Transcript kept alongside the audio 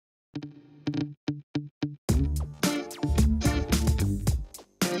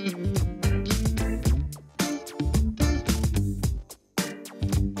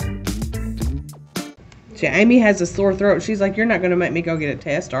See, Amie has a sore throat. She's like, you're not going to make me go get a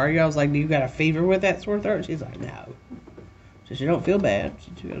test, are you? I was like, do you got a fever with that sore throat? She's like, no. So she don't feel bad.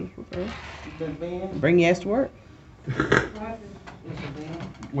 She got a sore throat. Bring your ass to work.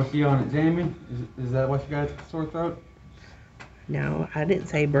 What's she on it, Jamie? Is that what you got, sore throat? No, I didn't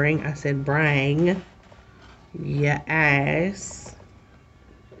say bring. I said bring your ass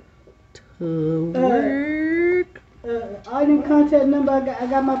to work. All them contact number I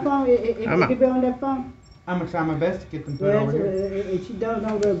got my phone. It could be on that phone. I'm gonna try my best to get them put over here. If she don't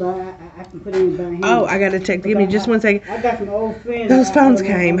worry about it, I can put it in by hand. Oh, I got to text. Give me just 1 second. I got some old friends. Those phones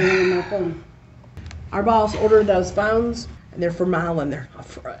came. My phone. Our boss ordered those phones, and they're for Milo, and they're not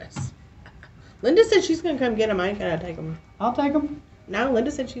for us. Linda said she's going to come get them. I ain't going to take them. I'll take them. No, Linda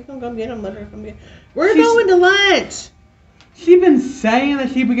said she's going to come get them. Let her come get them. We're going to lunch. She's been saying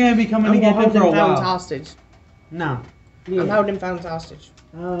that she's going to be coming to get them for a while. Phones hostage. No. Yeah. I'm holding phones hostage.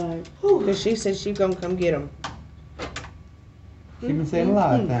 Alright. Because she said she's going to come get them. She's been saying a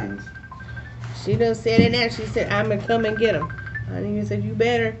lot of things. She done said it now. She said, I'm going to come and get them. I even said, you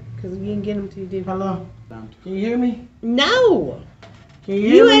better, because you didn't get them till you did. Hello? Can you hear me? No. Can you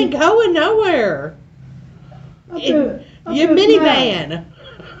hear me? Ain't going nowhere. Your minivan.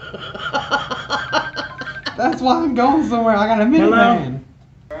 That's why I'm going somewhere. I got a minivan.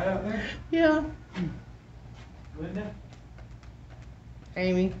 Right out there? Yeah. Linda?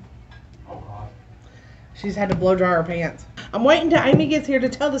 Amy. Oh, God. She's had to blow dry her pants. I'm waiting till Amy gets here to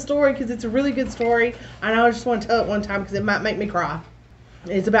tell the story because it's a really good story. I know I just want to tell it one time because it might make me cry.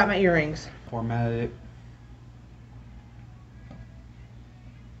 It's about my earrings. Formatted it.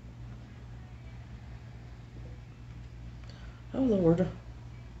 Oh, Lord.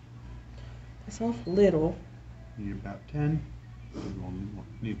 That's awful little. Need about 10.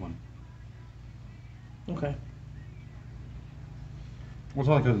 Need one. Okay. Well, it's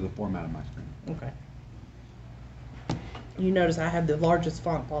all because of the format of my screen. Okay. You notice I have the largest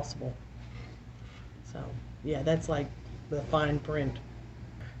font possible. So, yeah, that's like the fine print.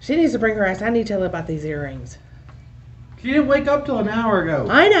 She needs to bring her ass. I need to tell her about these earrings. She didn't wake up till an hour ago.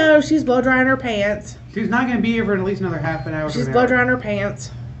 I know. She's blow drying her pants. She's not going to be here for at least another half an hour. She's blow drying her pants.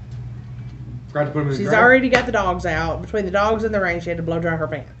 Forgot to put them in the She's dryer. already got the dogs out. Between the dogs and the rain, she had to blow dry her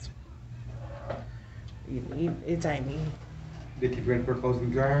pants. It's Amy. Did you forget to put her clothes in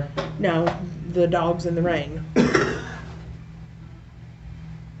the dryer? No, the dogs in the rain.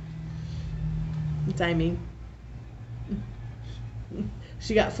 It's Amy.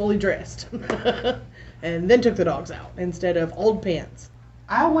 She got fully dressed. And then took the dogs out instead of old pants.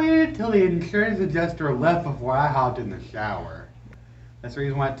 I waited till the insurance adjuster left before I hopped in the shower. That's the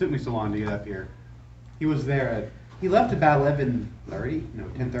reason why it took me so long to get up here. He was there he left about 11:30, no,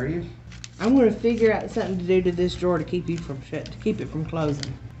 10:30ish. I'm going to figure out something to do to this drawer to keep it from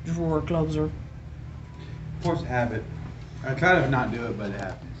closing. Drawer closer. Force habit. I try to not do it, but it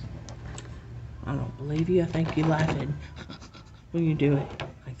happens. I don't believe you. I think you're laughing when you do it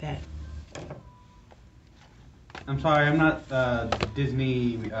like that. I'm sorry, I'm not a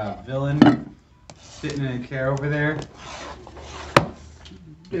Disney villain sitting in a chair over there.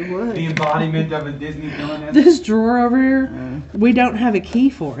 The embodiment of a Disney villain. This drawer over here, we don't have a key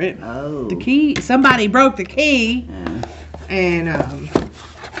for it. Oh. The key, somebody broke the key, and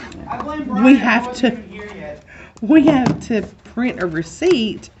I blame Brian. we have to print a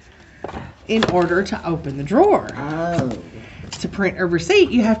receipt in order to open the drawer. Oh. To print a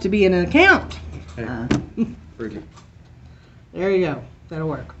receipt, you have to be in an account. Freaky. There you go. That'll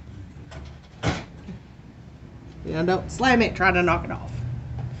work. Yeah, don't slam it. Try to knock it off.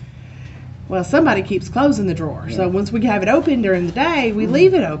 Well, somebody keeps closing the drawer. So once we have it open during the day, we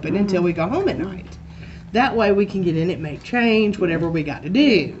leave it open until we go home at night. That way we can get in it, make change, whatever we got to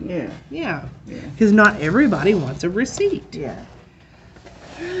do. Yeah. Because not everybody wants a receipt. Yeah.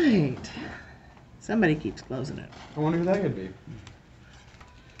 Right. Somebody keeps closing it. I wonder who that could be.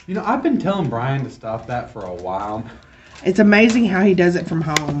 You know, I've been telling Brian to stop that for a while. It's amazing how he does it from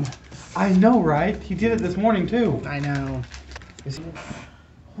home. I know, right? He did it this morning, too. I know.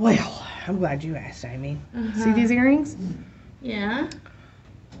 Well, I'm glad you asked, Amy. See these earrings? Yeah.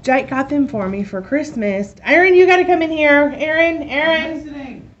 Jake got them for me for Christmas. Aaron, you got to come in here. Aaron. I'm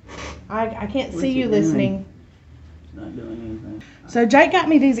listening. I can't see you listening. It's not doing anything. So Jake got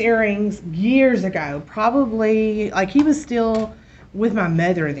me these earrings years ago. Probably, like, he was still with my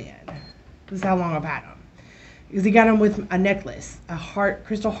mother then. This is how long I've had them. Because he got them with a necklace, a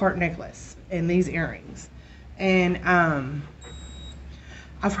crystal heart necklace, and these earrings. And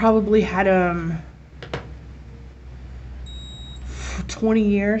I've probably had them for 20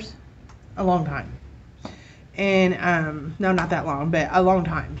 years, a long time. And no, not that long, but a long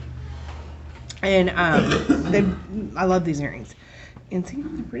time. And I love these earrings. And see,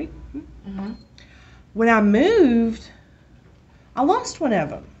 they're pretty. Mm-hmm. When I moved, I lost one of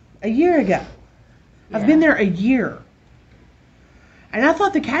them a year ago. Yeah. I've been there a year. And I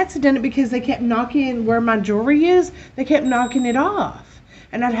thought the cats had done it because they kept knocking where my jewelry is. They kept knocking it off.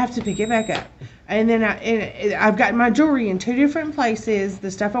 And I'd have to pick it back up. And then I've got my jewelry in 2 different places.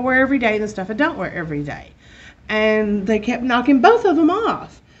 The stuff I wear every day and the stuff I don't wear every day. And they kept knocking both of them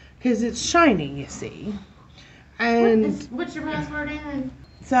off. Because it's shiny, you see. And what's your password in?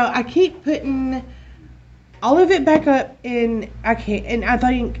 so I keep putting all of it back up and I can't, and I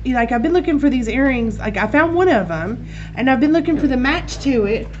think, like, I've been looking for these earrings. Like, I found one of them and I've been looking for the match to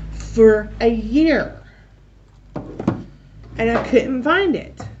it for a year and I couldn't find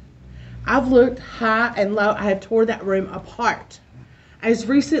it. I've looked high and low. I have tore that room apart as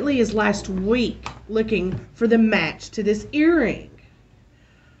recently as last week looking for the match to this earring.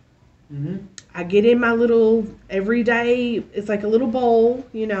 Mm-hmm. I get in my little everyday, it's like a little bowl,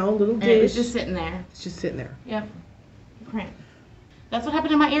 you know, a little And dish. it's just sitting there. It's just sitting there. Yep. Print. That's what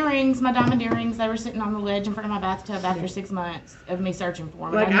happened to my earrings, my diamond earrings. They were sitting on the ledge in front of my bathtub after 6 months of me searching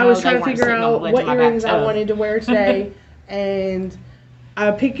for them. Like, I was trying to figure out what earrings I wanted to wear today, and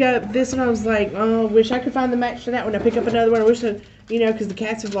I pick up this one. I was like, oh, wish I could find the match to that one. I pick up another one. I wish, because the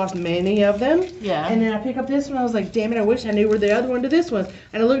cats have lost many of them. Yeah. And then I pick up this one. I was like, damn it, I wish I knew where the other one to this was.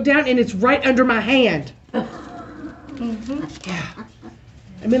 And I look down, and it's right under my hand. Mm-hmm. Yeah.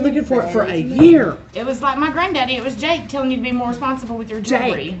 I've been looking for it for a year. It was like my granddaddy. It was Jake telling you to be more responsible with your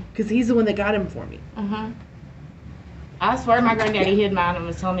jewelry. Jake, because he's the one that got him for me. Uh-huh. I swear my granddaddy hid mine and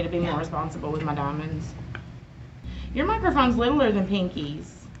was telling me to be more responsible with my diamonds. Your microphone's littler than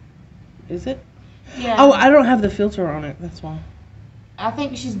Pinky's. Is it? Yeah. Oh, I don't have the filter on it. That's why. I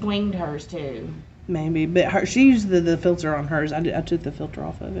think she's blinged hers too. Maybe, but she used the filter on hers. I took the filter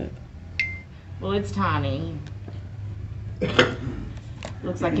off of it. Well, it's tiny.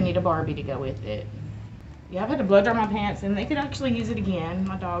 Looks like you need a Barbie to go with it. Yeah, I've had to blow dry my pants, and they could actually use it again.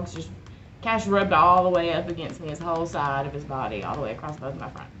 My dog's just, Cash rubbed all the way up against me, his whole side of his body, all the way across both my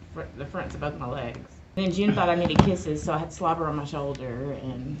the fronts of both my legs. And then June thought I needed kisses, so I had slobber on my shoulder,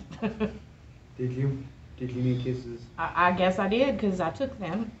 and Did you need kisses? I guess I did, because I took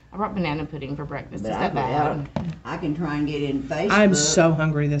them. I brought banana pudding for breakfast. But Is that bad? I can try and get in Facebook. I'm so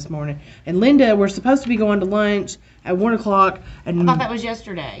hungry this morning. And Linda, we're supposed to be going to lunch at 1 o'clock. I And thought that was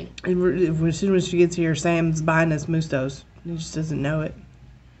yesterday. as soon as she gets here, Sam's buying us Mustos. He just doesn't know it.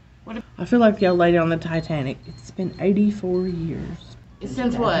 What if- I feel like the old lady on the Titanic. It's been 84 years.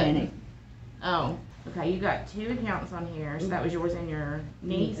 Since what? Titanic. Oh, okay. You got 2 accounts on here. So that was yours and your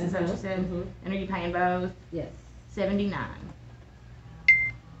niece. Is that what you said? Mhm. And are you paying both? Yes. 79.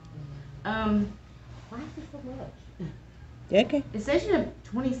 Why is it so much? Okay. It says you have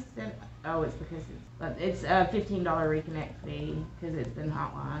 27. Oh, it's because it's a $15 reconnect fee because it's been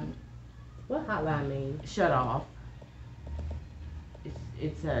hotline What hotline mean? shut off.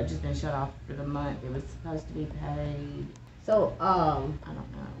 It's just been shut off for the month. It was supposed to be paid. So, I don't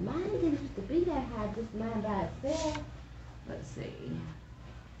know. mine didn't used to be that high, just mine by itself. Let's see.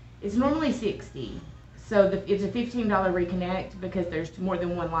 It's normally 60. So it's a $15 reconnect because there's more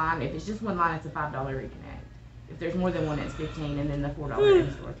than one line. If it's just one line, it's a $5 reconnect. If there's more than one, it's $15, and then the $4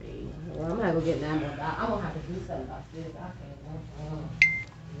 in-store fee. Well, I'm gonna go get 9 more. I'm gonna have to do something about this. I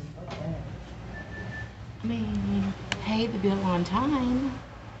can't. Okay. I mean, pay the bill on time,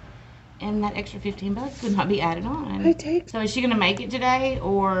 and that extra $15 would not be added on. I take. So is she gonna make it today,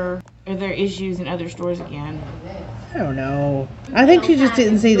 or are there issues in other stores again? I don't know. I think she just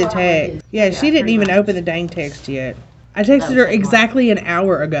didn't see the text. Yeah, she didn't even open the dang text yet. I texted her exactly an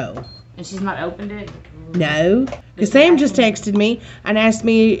hour ago. And she's not opened it? No, because Sam just texted me and asked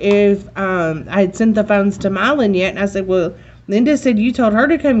me if I had sent the phones to Mylan yet, and I said, well, Linda said you told her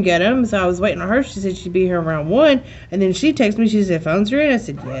to come get them, so I was waiting on her. She said she'd be here around 1, and then she texted me. She said, phones are in. I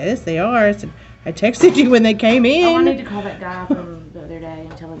said, yes, they are. I said, I texted you when they came in. Oh, I need to call that guy from the other day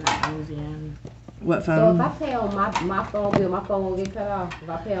and tell him that I was in. What So phone? if I pay on my phone bill, my phone will get cut off. If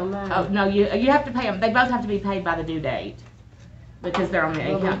I pay on mine. Oh, no, you have to pay them. They both have to be paid by the due date because they're on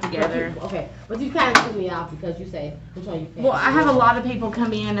the account together. Okay, but you kind of threw me off because you say which one you pay. Well, I have a lot of people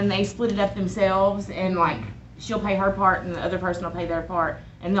come in and they split it up themselves, and like she'll pay her part and the other person will pay their part,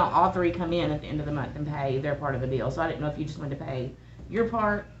 and they'll all 3 come in at the end of the month and pay their part of the bill. So I didn't know if you just wanted to pay your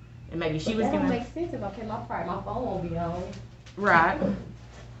part, and maybe she was That gonna. don't make sense if I pay my part. My phone won't be on. Right.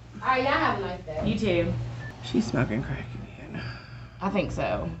 All right, y'all have a nice day. You too. She's smoking crack again. I think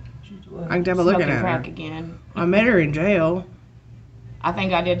so. I can double looking Smoking at crack her. again. I met her in jail. I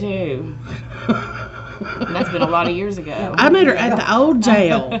think I did too. And that's been a lot of years ago. I met her at the old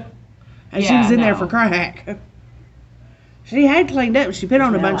jail. And she Yeah, was in there no. for crack. She had cleaned up. She put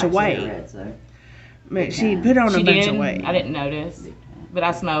on a Smell bunch of like weight. cigarettes, though. But she put on She a bunch did? of weight. I didn't notice. But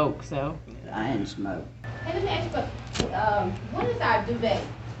I smoke, so. I ain't smoke. Hey, let me ask you, what is our due date?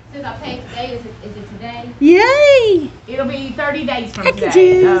 Since I paid today, is it today? Yay! It'll be 30 days from Heck it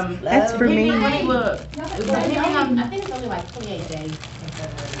today. is. That's for me. Let me look. I think it's only like 28 days.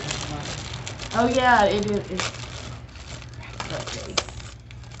 Oh yeah, it is. Let's see.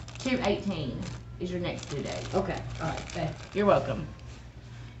 2/18 is your next due date. Okay, all right, thanks. You're welcome.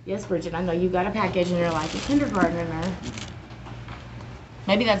 Yes, Bridget, I know you got a package and you're like a kindergartner.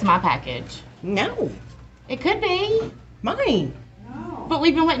 Maybe that's my package. No. It could be. Mine. But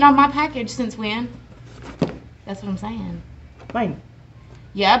we've been waiting on my package since when? That's what I'm saying. Mine.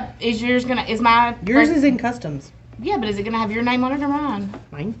 Yep. Is yours gonna? Is my? Yours is in customs. Yeah, but is it gonna have your name on it or mine?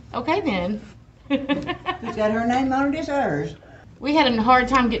 Mine. Okay then. Who's got her name on it? It's hers. We had a hard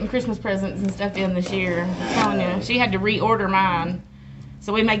time getting Christmas presents and stuff in this year. I'm telling you, she had to reorder mine,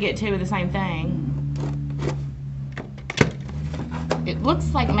 so we may get two of the same thing. It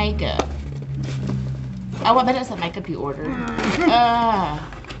looks like makeup. Oh, I bet it's the makeup you ordered.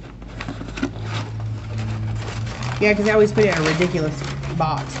 Yeah, because I always put it in a ridiculous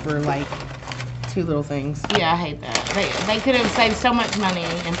box for like 2 little things. Yeah, I hate that. They could have saved so much money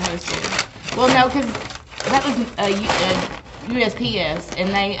and postage. Well, no, because that was USPS, and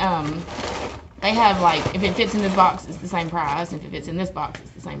they have like, if it fits in this box, it's the same price. If it fits in this box,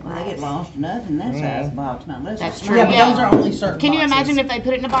 it's the same Well, price. they get lost enough in that size box. Now, let's That's just true. Yeah, but Yeah. those are only certain Can you boxes. imagine if they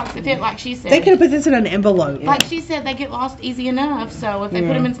put it in a box that fit like she said? They could have put this in an envelope. Like she said, they get lost easy enough. So if they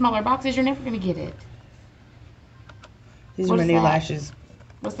put them in smaller boxes, you're never going to get it. These What are my is new that? lashes.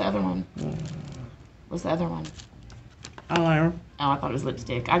 What's the other one? What's the other one? Eyeliner. Oh, I thought it was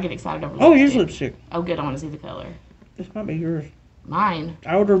lipstick. I get excited over Oh, lipstick. here's lipstick. Oh, good. I want to see the color. This might be yours. Mine.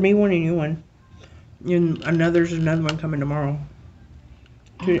 I ordered me one and you one. And there's another one coming tomorrow.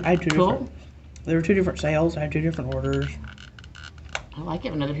 I had 2 Cool. different. There were 2 different sales. I had 2 different orders. I like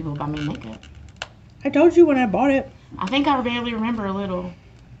it when other people buy me makeup. I told you when I bought it. I think I barely remember a little.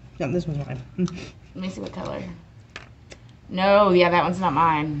 Yeah, this one's mine. Let me see what color. No, yeah, that one's not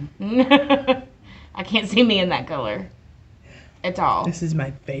mine. I can't see me in that color at all. This is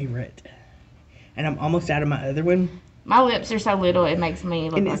my favorite. And I'm almost out of my other one. My lips are so little, it makes me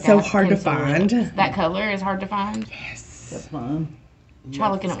look And like it's so I have hard to pencil find. lips. That color is hard to find. Yes. That's fun. Try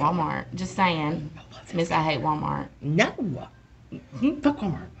looking at Walmart. Just saying. Miss, I hate Walmart. No. Fuck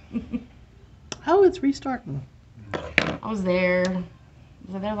Walmart. Oh, it's restarting. I was there.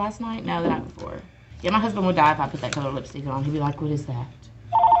 Was I there last night? No, the night before. Yeah, my husband would die if I put that color lipstick on. He'd be like, what is that?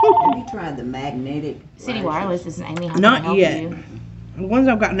 Have you tried the magnetic? City lashes? Wireless, this is Amie. How can I Not help yet. you? The ones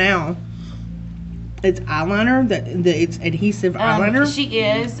I've got now, it's eyeliner. It's adhesive eyeliner. She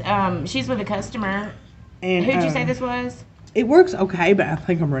is. She's with a customer. And Who'd you say this was? It works okay, but I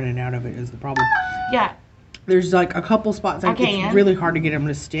think I'm running out of it is the problem. Yeah. There's like a couple spots like I can. it's really hard to get them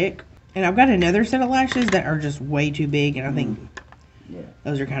to stick. And I've got another set of lashes that are just way too big, and I think Yeah.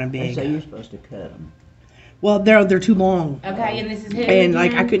 those are kind of They big. say you're supposed to cut them. Well, they're too long, Okay, and this is who and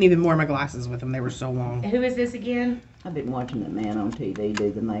like I again? couldn't even wear my glasses with them. They were so long. Who is this again? I've been watching that man on TV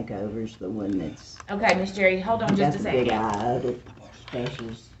do the makeovers. The one that's Okay, Miss Jerry, hold on got just a the big second. eye that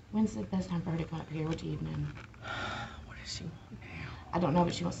specials. When's the best time for her to come up here? What evening? What is she want now? I don't know,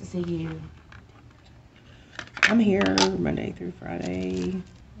 but she wants to see you. I'm here Monday through Friday.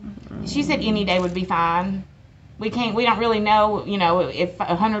 She said any day would be fine. We don't really know, if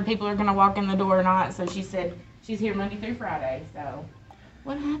 100 people are gonna walk in the door or not. So she said she's here Monday through Friday. So,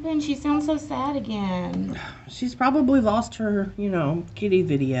 what happened? She sounds so sad again. She's probably lost her, kitty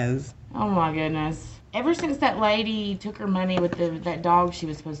videos. Oh my goodness! Ever since that lady took her money with that dog she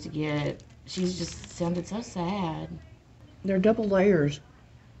was supposed to get, she's just sounded so sad. They're double layers.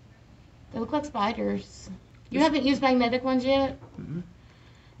 They look like spiders. You haven't used magnetic ones yet? Mm-hmm.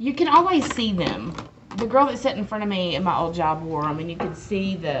 You can always see them. The girl that sat in front of me at my old job wore them, and you could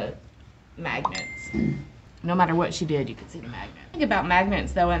see the magnets. No matter what she did, you could see the magnets. I think about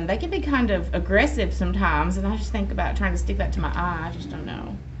magnets, though, and they can be kind of aggressive sometimes, and I just think about trying to stick that to my eye. I just don't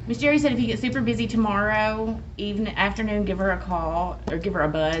know. Miss Jerry said if you get super busy tomorrow afternoon, give her a call or give her a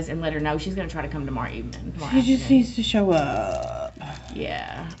buzz and let her know she's going to try to come tomorrow evening. She just needs to show up.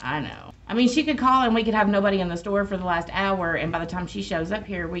 Yeah, I know. I mean, she could call and we could have nobody in the store for the last hour, and by the time she shows up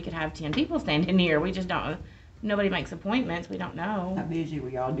here, we could have 10 people standing here. We just don't, nobody makes appointments. We don't How know. busy were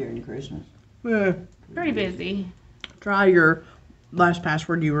y'all during Christmas? Pretty busy. Try your last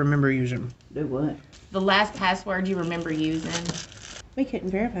password you remember using. Do what? The last password you remember using. We couldn't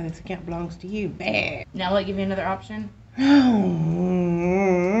verify this account belongs to you. Bad. Now, let give you another option. No.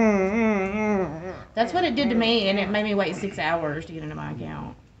 That's what it did to me, and it made me wait 6 hours to get into my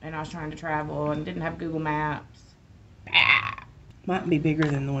account. And I was trying to travel and didn't have Google Maps. Might be bigger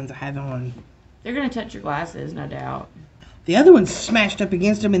than the ones I have on. They're gonna touch your glasses, no doubt. The other ones smashed up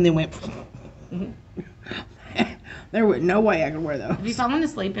against them and then went. There was no way I could wear those. Have you fallen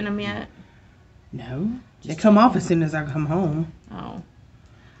asleep in them yet? No. They come off as soon as I come home. Oh.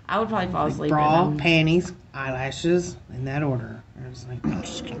 I would probably fall asleep Bra, in them. panties, eyelashes, in that order. I was like,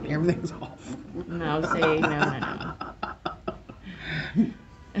 everything's off. No, see, no.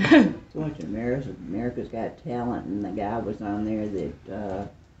 Watching America's Got Talent, and the guy was on there that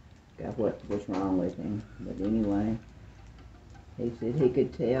got what's wrong with him. But anyway, he said he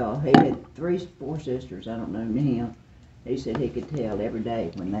could tell. He had 4 sisters. I don't know him. He said he could tell every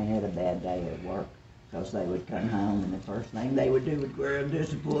day when they had a bad day at work, because they would come home and the first thing they would do was grab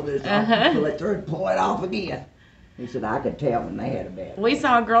this and pull this off, and pull it through and pull it off again. He said I could tell when they had a bad day. We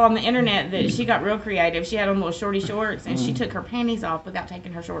saw a girl on the internet that she got real creative. She had on little shorty shorts, and she took her panties off without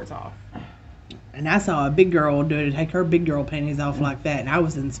taking her shorts off. And I saw a big girl do it, take her big girl panties off like that, and I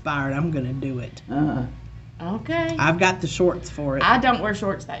was inspired. I'm going to do it. Okay. I've got the shorts for it. I don't wear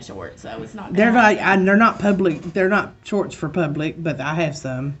shorts that short, so it's not. They're like, they're not public. They're not shorts for public, but I have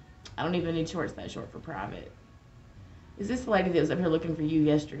some. I don't even need shorts that short for private. Is this the lady that was up here looking for you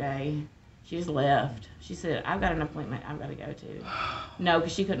yesterday? She just left. She said, I've got an appointment I've got to go to. No,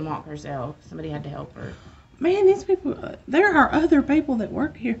 because she couldn't walk herself. Somebody had to help her. Man, these people, there are other people that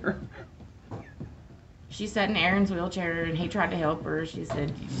work here. She sat in Aaron's wheelchair, and he tried to help her. She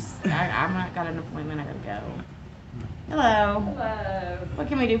said, I'm not got an appointment. I got to go. Hello. Hello. What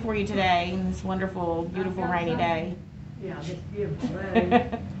can we do for you today in this wonderful, beautiful, rainy day? Yeah, this beautiful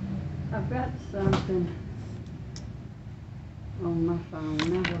day. I've got something on my phone.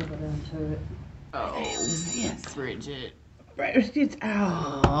 Now what have I done to it? Oh, Yes. Bridget. It's,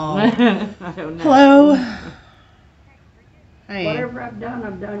 oh. I don't know. Hello. Hey. Whatever I've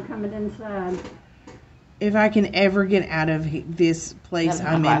done coming inside. If I can ever get out of this place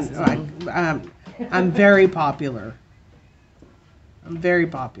Have my I'm in, glasses like, I'm very popular. I'm very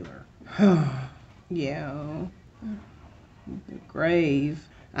popular. Yeah. The grave.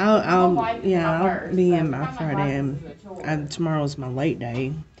 I'll be in by Friday. Tomorrow's my late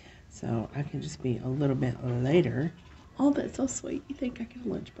day, so I can just be a little bit later. Oh, that's so sweet. You think I get a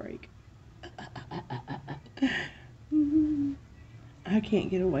lunch break? I can't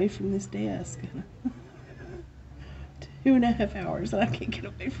get away from this desk. 2.5 hours and I can't get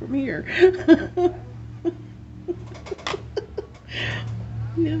away from here.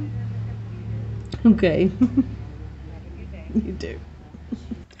 No. Okay. You do.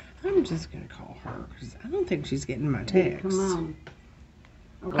 I'm just gonna call her because I don't think she's getting my text. Come on.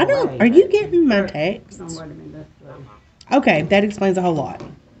 I don't. Are you getting my text? Oh, wait a minute. That's right. Okay, that explains a whole lot.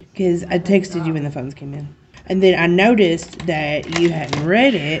 Because I texted you when the phones came in. And then I noticed that you hadn't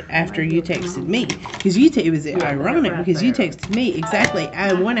read it after you texted me. Because it was ironic because you texted me exactly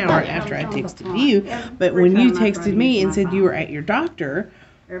 1 hour after I texted you. But when you texted me and said you were at your doctor,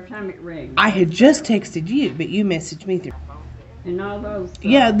 Every time it rings. I had just texted you, but you messaged me through. And all those.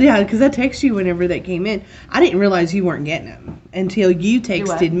 Yeah, because I texted you whenever they came in. I didn't realize you weren't getting them until you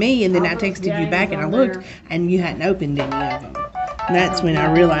texted me, and then I texted you back, and I looked, and you hadn't opened any of them. And that's when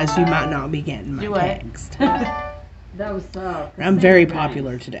I realized you might not be getting my text. Those. I'm very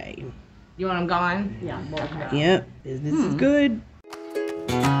popular today. You want them gone? Yeah. Yep, business is good.